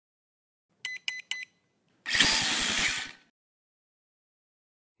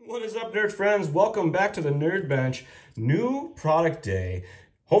What is up, nerd friends? Welcome back to the Nerd Bench. New product day.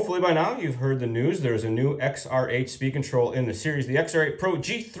 Hopefully by now you've heard the news. There's a new XR8 speed control in the series. The XR8 Pro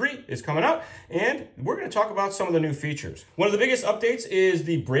G3 is coming out, and we're going to talk about some of the new features. One of the biggest updates is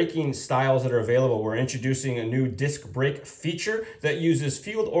the braking styles that are available. We're introducing a new disc brake feature that uses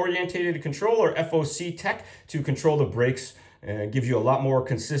field-oriented control, or FOC tech, to control the brakes and gives you a lot more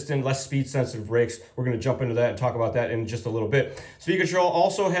consistent, less speed-sensitive brakes. We're going to jump into that and talk about that in just a little bit. Speed control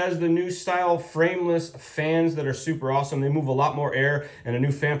also has the new style frameless fans that are super awesome. They move a lot more air, and a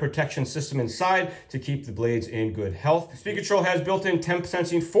new fan protection system inside to keep the blades in good health. Speed control has built-in temp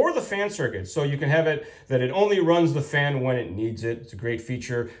sensing for the fan circuit, so you can have it that it only runs the fan when it needs it. It's a great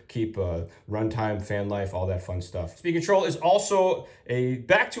feature. Keep runtime, fan life, all that fun stuff. Speed control is also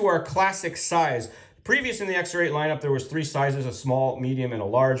back to our classic size. Previous in the XR8 lineup, there was 3 sizes, a small, medium, and a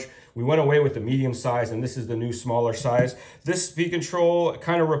large. We went away with the medium size, and this is the new smaller size. This speed control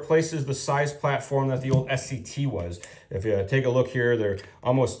kind of replaces the size platform that the old SCT was. If you take a look here, they're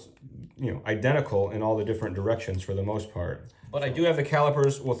almost identical in all the different directions for the most part. But I do have the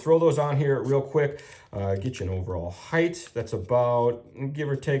calipers. We'll throw those on here real quick. Get you an overall height. That's about, give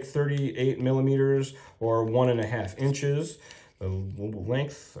or take, 38 millimeters or 1.5 inches. The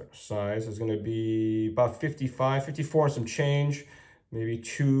length size is going to be about 54 and some change, maybe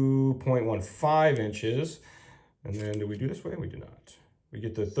 2.15 inches. And then do we do this way? We do not. We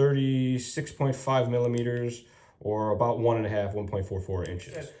get the 36.5 millimeters or about 1.44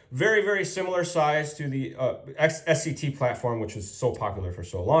 inches. Very, very similar size to the SCT platform, which was so popular for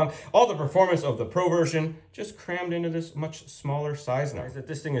so long. All the performance of the Pro version just crammed into this much smaller size now. That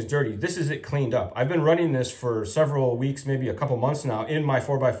this thing is dirty. This is it cleaned up. I've been running this for several weeks, maybe a couple months now, in my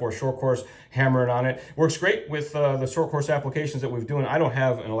 4x4 short course, hammering on it. Works great with the short course applications that we've doing. I don't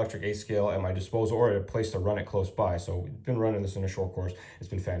have an electric 8 scale at my disposal or a place to run it close by, so we've been running this in a short course. It's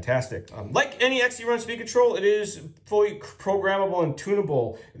been fantastic. Like any XErun speed control, it is fully programmable and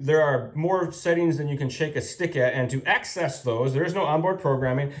tunable. There are more settings than you can shake a stick at, and to access those, there is no onboard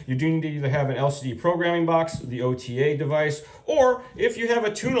programming. You do need to either have an LCD programming box, the OTA device, or if you have a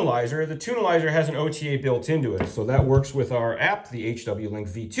tunalizer, the tunalizer has an OTA built into it. So that works with our app, the HW-Link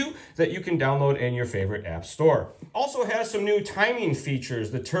V2, that you can download in your favorite app store. Also has some new timing features.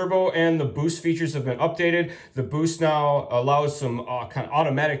 The turbo and the boost features have been updated. The boost now allows some kind of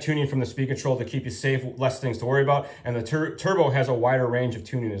automatic tuning from the speed control to keep you safe, less things to worry about. And the turbo has a wider range of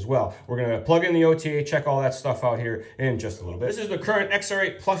tuning as well. We're going to plug in the OTA, check all that stuff out here in just a little bit. This is the current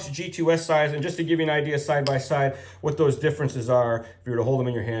XR8 Plus G2S size, and just to give you an idea side by side what those differences are, if you were to hold them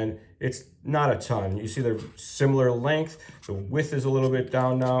in your hand, it's not a ton. You see they're similar length. The width is a little bit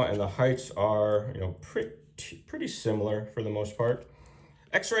down now, and the heights are pretty similar for the most part.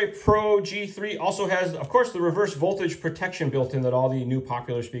 XR8 Pro G3 also has, of course, the reverse voltage protection built in that all the new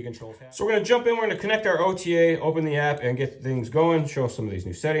popular speed controls have. So we're going to jump in, we're going to connect our OTA, open the app, and get things going, show some of these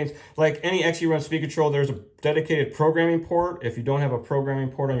new settings. Like any XErun speed control, there's a dedicated programming port. If you don't have a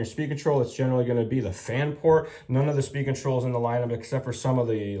programming port on your speed control, it's generally going to be the fan port. None of the speed controls in the lineup, except for some of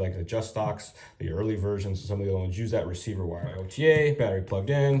the, like the Just Stocks, the early versions, some of the other ones use that receiver wire. OTA, battery plugged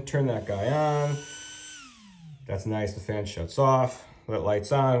in, turn that guy on. That's nice, the fan shuts off. That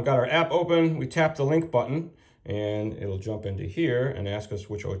lights on. Got our app open. We tap the link button and it'll jump into here and ask us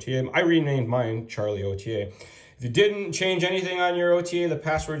which OTA. I renamed mine Charlie OTA. If you didn't change anything on your OTA, the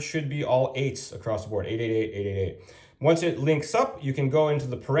password should be all 8s across the board, 888, 888. Once it links up, you can go into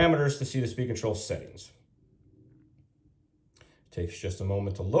the parameters to see the speed control settings. Takes just a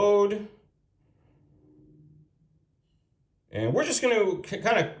moment to load. And we're just going to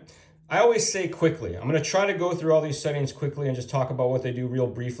kind of, I always say quickly. I'm going to try to go through all these settings quickly and just talk about what they do real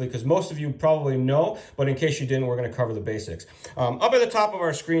briefly, because most of you probably know, but in case you didn't, we're going to cover the basics. Up at the top of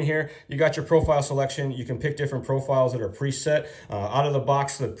our screen here, you got your profile selection. You can pick different profiles that are preset. Out of the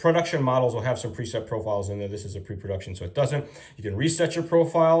box, the production models will have some preset profiles in there. This is a pre-production, so it doesn't. You can reset your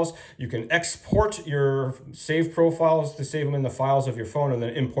profiles. You can export your saved profiles to save them in the files of your phone and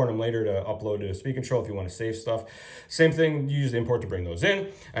then import them later to upload to speed control if you want to save stuff. Same thing, you use the import to bring those in.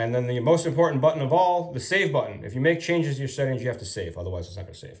 And then the most important button of all, the save button. If you make changes to your settings, you have to save, otherwise it's not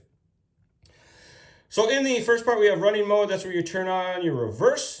going to save. So in the first part, we have running mode. That's where you turn on your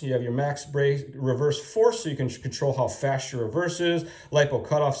reverse. You have your max brake reverse force, so you can control how fast your reverse is. LiPo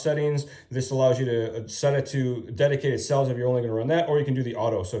cutoff settings. This allows you to set it to dedicated cells if you're only going to run that, or you can do the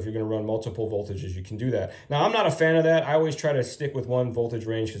auto. So if you're going to run multiple voltages, you can do that. Now, I'm not a fan of that. I always try to stick with one voltage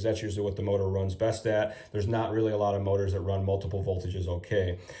range because that's usually what the motor runs best at. There's not really a lot of motors that run multiple voltages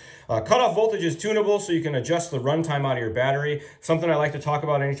okay. Cutoff voltage is tunable, so you can adjust the runtime out of your battery. Something I like to talk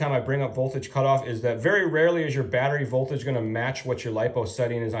about anytime I bring up voltage cutoff is that very rarely is your battery voltage going to match what your LiPo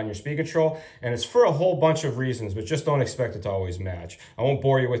setting is on your speed control, and it's for a whole bunch of reasons, but just don't expect it to always match. I won't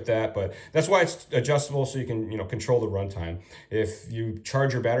bore you with that, but that's why it's adjustable, so you can control the runtime. If you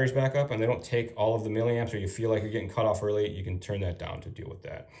charge your batteries back up and they don't take all of the milliamps, or you feel like you're getting cut off early, you can turn that down to deal with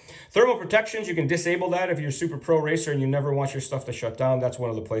that. Thermal protections, you can disable that if you're a super pro racer and you never want your stuff to shut down. That's one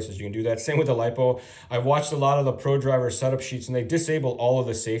of the places you can do that. Same with the LiPo. I've watched a lot of the pro driver setup sheets and they disable all of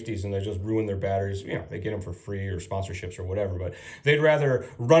the safeties and they just ruin their batteries. They get them for free or sponsorships or whatever, but they'd rather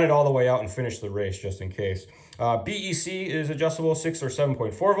run it all the way out and finish the race just in case. BEC is adjustable, 6 or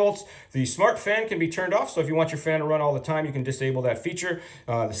 7.4 volts. The smart fan can be turned off, so if you want your fan to run all the time, you can disable that feature.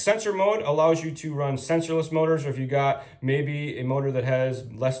 The sensor mode allows you to run sensorless motors, or if you got maybe a motor that has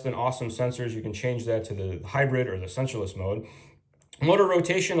less than awesome sensors, you can change that to the hybrid or the sensorless mode. Motor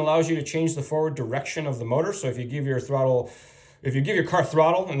rotation allows you to change the forward direction of the motor, so if you give your car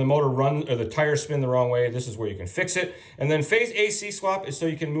throttle and the motor runs or the tires spin the wrong way, this is where you can fix it. And then phase AC swap is so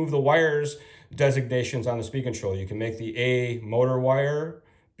you can move the wires designations on the speed control. You can make the A motor wire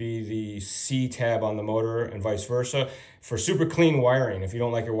be the C tab on the motor and vice versa. For super clean wiring, if you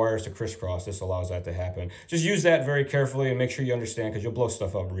don't like your wires to crisscross, this allows that to happen. Just use that very carefully and make sure you understand, because you'll blow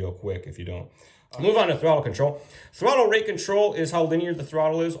stuff up real quick if you don't. Move on to throttle control. Throttle rate control is how linear the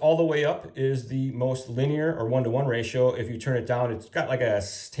throttle is. All the way up is the most linear or 1-to-1 ratio. If you turn it down, it's got like a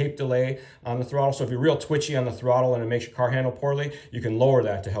tape delay on the throttle. So if you're real twitchy on the throttle and it makes your car handle poorly, you can lower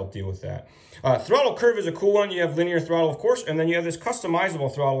that to help deal with that. Throttle curve is a cool one. You have linear throttle, of course, and then you have this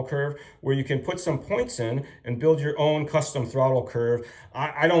customizable throttle curve where you can put some points in and build your own custom throttle curve.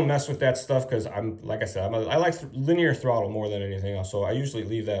 I don't mess with that stuff because like I said, I like linear throttle more than anything else, so I usually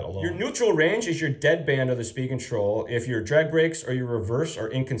leave that alone. Your neutral range is your dead band of the speed control. If your drag brakes or your reverse are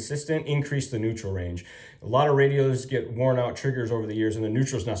inconsistent, increase the neutral range. A lot of radios get worn out triggers over the years, and the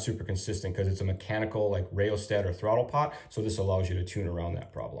neutral is not super consistent because it's a mechanical like rheostat or throttle pot, so this allows you to tune around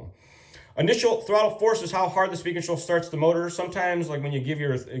that problem. Initial throttle force is how hard the speed control starts the motor. Sometimes, like when you give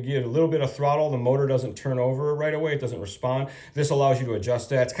a little bit of throttle, the motor doesn't turn over right away. It doesn't respond. This allows you to adjust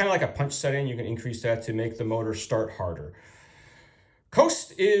that. It's kind of like a punch setting. You can increase that to make the motor start harder.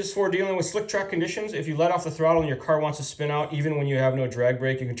 Coast is for dealing with slick track conditions. If you let off the throttle and your car wants to spin out, even when you have no drag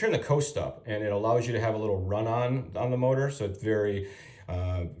brake, you can turn the coast up, and it allows you to have a little run on the motor. So it's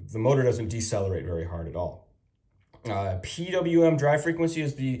the motor doesn't decelerate very hard at all. PWM drive frequency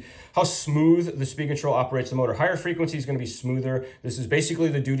is how smooth the speed control operates the motor. Higher frequency is going to be smoother. This is basically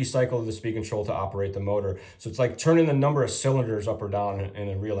the duty cycle of the speed control to operate the motor. So it's like turning the number of cylinders up or down in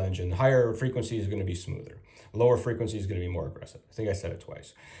a real engine. Higher frequency is going to be smoother. Lower frequency is going to be more aggressive. I think I said it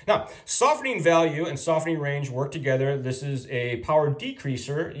twice. Now, softening value and softening range work together. This is a power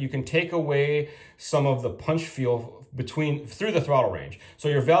decreaser. You can take away some of the punch feel through the throttle range. So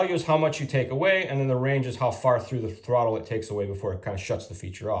your value is how much you take away, and then the range is how far through the throttle it takes away before it kind of shuts the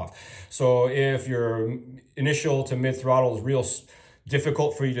feature off. So if your initial to mid throttle is real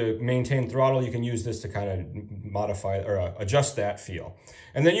difficult for you to maintain throttle, you can use this to kind of modify or adjust that feel.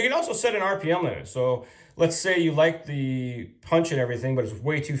 And then you can also set an RPM limit. So let's say you like the punch and everything, but it's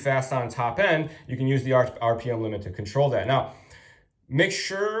way too fast on top end, you can use the RPM limit to control that. Now, make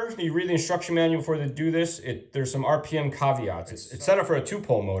sure you read the instruction manual before you do this. There's some RPM caveats. It's set up for a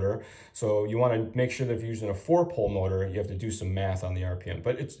 2-pole motor, so you want to make sure that if you're using a 4-pole motor, you have to do some math on the RPM,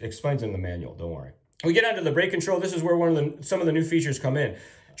 but it explains in the manual, don't worry. We get onto the brake control. This is where some of the new features come in.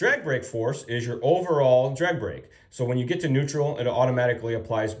 Drag brake force is your overall drag brake. So when you get to neutral, it automatically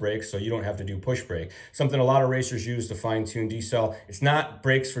applies brakes, so you don't have to do push brake. Something a lot of racers use to fine-tune decel. It's not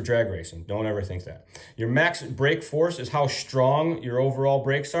brakes for drag racing. Don't ever think that. Your max brake force is how strong your overall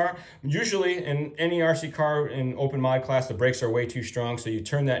brakes are. Usually in any RC car in open mod class, the brakes are way too strong, so you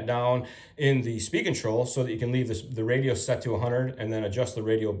turn that down in the speed control so that you can leave the radio set to 100 and then adjust the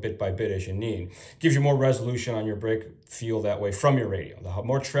radio bit by bit as you need. Gives you more resolution on your brake feel that way from your radio. The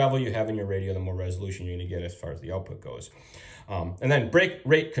more travel you have in your radio, the more resolution you're going to get as far as the output goes. And then brake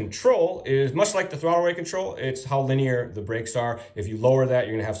rate control is much like the throttle rate control. It's how linear the brakes are. If you lower that,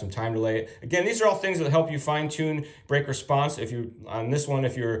 you're going to have some time delay. Again, these are all things that help you fine-tune brake response. On this one,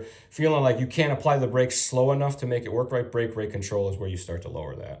 if you're feeling like you can't apply the brakes slow enough to make it work right, brake rate control is where you start to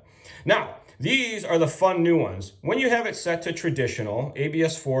lower that. Now, these are the fun new ones. When you have it set to traditional,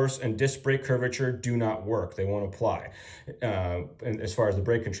 ABS force and disc brake curvature do not work. They won't apply as far as the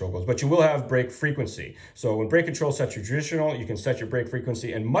brake control goes, but you will have brake frequency. So when brake control is set to traditional, you can set your brake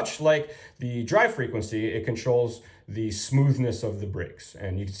frequency, and much like the drive frequency, it controls the smoothness of the brakes.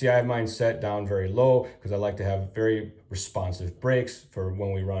 And you can see I have mine set down very low because I like to have very responsive brakes for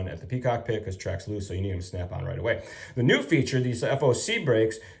when we run at the Peacock pit, because track's loose, so you need them to snap on right away. The new feature, these FOC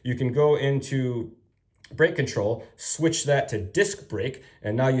brakes, you can go into brake control, switch that to disc brake,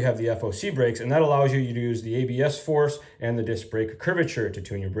 and now you have the FOC brakes, and that allows you to use the ABS force and the disc brake curvature to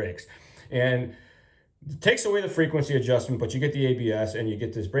tune your brakes. And it takes away the frequency adjustment, but you get the ABS and you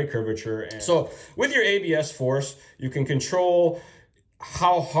get this brake curvature. And so with your ABS force, you can control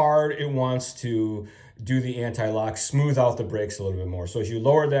how hard it wants to do the anti-lock, smooth out the brakes a little bit more. So as you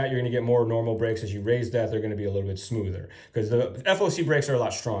lower that, you're gonna get more normal brakes. As you raise that, they're gonna be a little bit smoother because the FOC brakes are a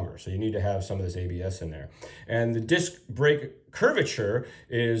lot stronger. So you need to have some of this ABS in there. And the disc brake curvature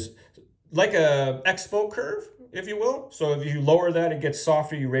is like a expo curve, if you will. So if you lower that, it gets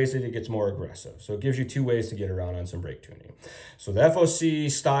softer. You raise it, it gets more aggressive. So it gives you two ways to get around on some brake tuning. So the FOC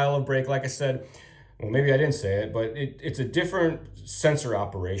style of brake, like I said, well, maybe I didn't say it, but it's a different sensor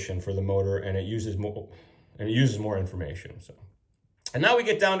operation for the motor, and it uses more information. So, and now we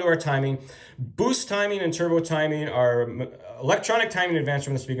get down to our timing. Boost timing and turbo timing are electronic timing advanced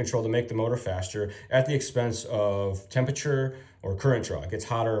from the speed control to make the motor faster at the expense of temperature or current draw. It gets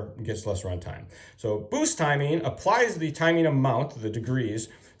hotter, it gets less run time. So boost timing applies the timing amount, the degrees,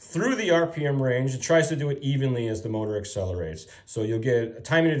 through the RPM range. It tries to do it evenly as the motor accelerates. So you'll get a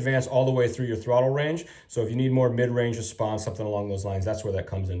timing advance all the way through your throttle range. So if you need more mid-range response, something along those lines, that's where that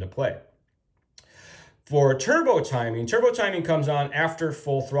comes into play. For turbo timing comes on after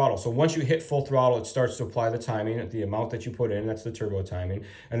full throttle. So once you hit full throttle, it starts to apply the timing at the amount that you put in. That's the turbo timing.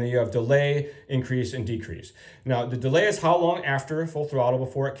 And then you have delay, increase, and decrease. Now, the delay is how long after full throttle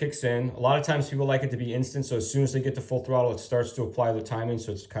before it kicks in. A lot of times people like it to be instant. So as soon as they get to full throttle, it starts to apply the timing.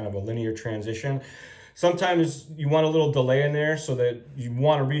 So it's kind of a linear transition. Sometimes you want a little delay in there so that you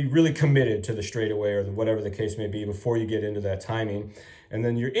want to be really committed to the straightaway or whatever the case may be before you get into that timing. And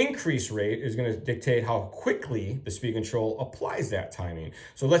then your increase rate is going to dictate how quickly the speed control applies that timing.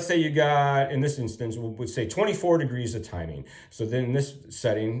 So let's say you got, in this instance, we would say 24 degrees of timing. So then in this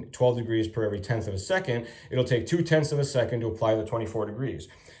setting, 12 degrees per every 1/10 of a second, it'll take 2/10 of a second to apply the 24 degrees.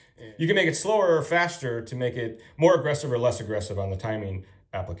 You can make it slower or faster to make it more aggressive or less aggressive on the timing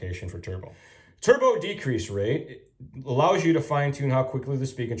application for turbo. Turbo decrease rate allows you to fine tune how quickly the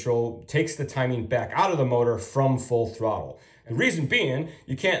speed control takes the timing back out of the motor from full throttle. And reason being,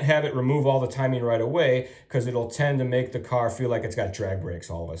 you can't have it remove all the timing right away because it'll tend to make the car feel like it's got drag brakes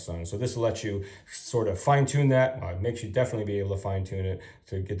all of a sudden. So this will let you sort of fine tune that. It makes you definitely be able to fine tune it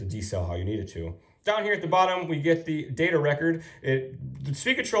to get the decel how you need it to. Down here at the bottom, we get the data record. The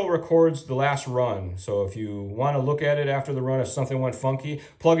speed control records the last run. So if you want to look at it after the run, if something went funky,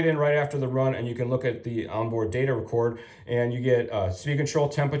 plug it in right after the run and you can look at the onboard data record and you get speed control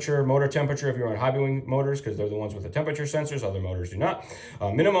temperature, motor temperature if you're on Hobbywing motors because they're the ones with the temperature sensors, other motors do not.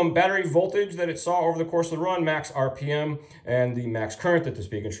 Minimum battery voltage that it saw over the course of the run, max RPM, and the max current that the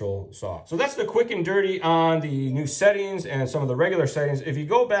speed control saw. So that's the quick and dirty on the new settings and some of the regular settings. If you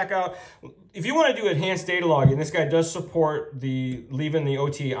go back out, if you want to do enhanced data logging, this guy does support leaving the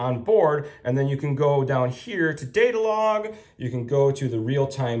OTA on board, and then you can go down here to data log, you can go to the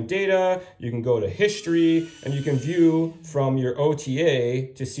real-time data, you can go to history, and you can view from your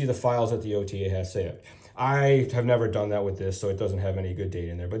OTA to see the files that the OTA has saved. I have never done that with this, so it doesn't have any good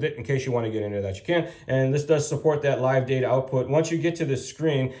data in there. But in case you want to get into that, you can. And this does support that live data output. Once you get to this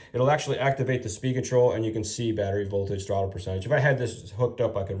screen, it'll actually activate the speed control, and you can see battery voltage, throttle percentage. If I had this hooked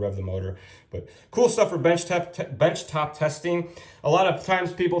up, I could rev the motor. But cool stuff for benchtop testing. A lot of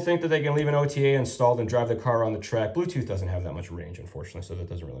times people think that they can leave an OTA installed and drive the car on the track. Bluetooth doesn't have that much range, unfortunately, so that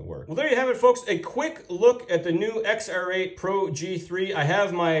doesn't really work. Well, there you have it, folks. A quick look at the new XR8 Pro G3. I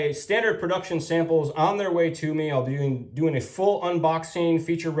have my standard production samples on their way to me. I'll be doing a full unboxing,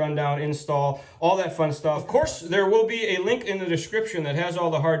 feature rundown, install, all that fun stuff. Of course, there will be a link in the description that has all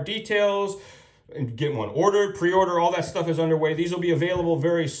the hard details. And get one ordered, pre-order, all that stuff is underway. These will be available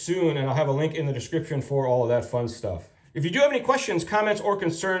very soon, and I'll have a link in the description for all of that fun stuff. If you do have any questions, comments, or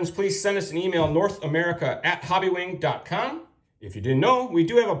concerns, please send us an email, northamerica@hobbywing.com. If you didn't know, we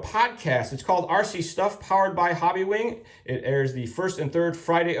do have a podcast. It's called RC Stuff, powered by Hobbywing. It airs the first and third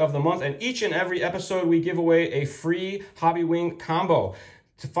Friday of the month, and each and every episode we give away a free Hobbywing combo.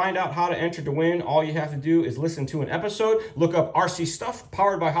 To find out how to enter to win, all you have to do is listen to an episode, look up RC Stuff,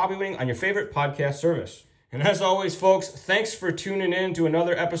 powered by Hobbywing on your favorite podcast service. And as always, folks, thanks for tuning in to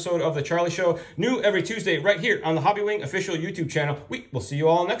another episode of The Charlie Show, new every Tuesday right here on the Hobbywing official YouTube channel. We will see you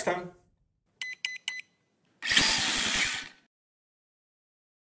all next time.